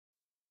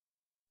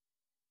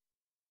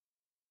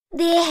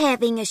They're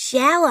having a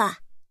shower.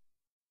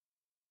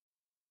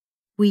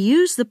 We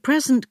use the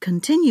present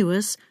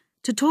continuous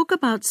to talk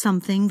about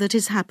something that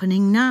is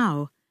happening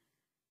now.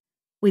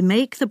 We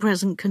make the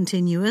present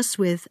continuous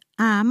with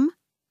am,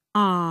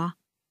 are,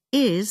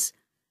 is,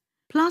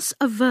 plus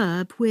a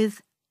verb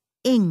with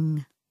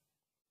ing.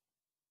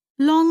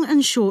 Long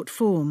and short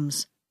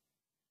forms.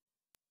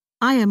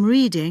 I am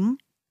reading,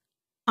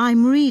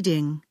 I'm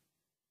reading.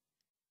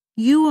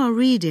 You are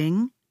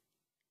reading,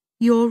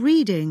 you're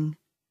reading.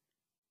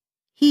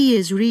 He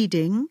is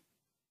reading,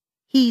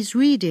 he's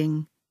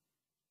reading.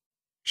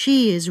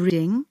 She is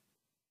reading,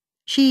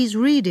 she's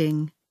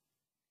reading.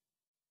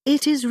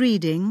 It is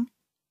reading,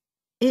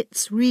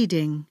 it's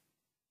reading.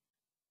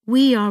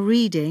 We are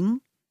reading,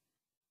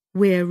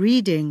 we're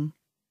reading.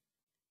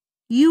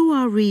 You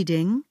are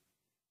reading,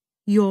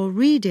 you're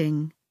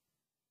reading.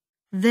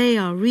 They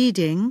are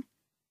reading,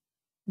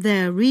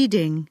 they're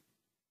reading.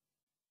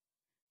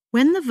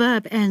 When the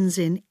verb ends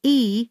in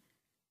E,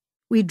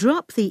 we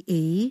drop the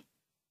E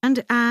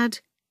and add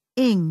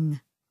ing.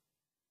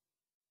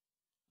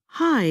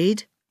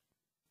 Hide,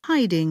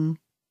 hiding.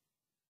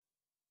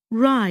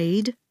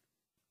 Ride,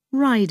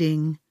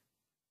 riding.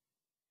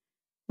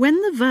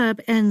 When the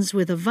verb ends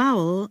with a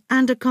vowel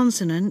and a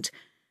consonant,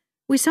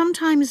 we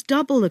sometimes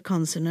double the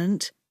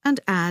consonant and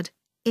add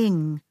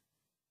ing.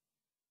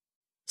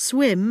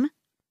 Swim,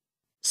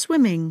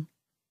 swimming.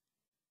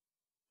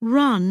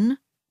 Run,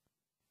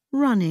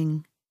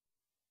 running.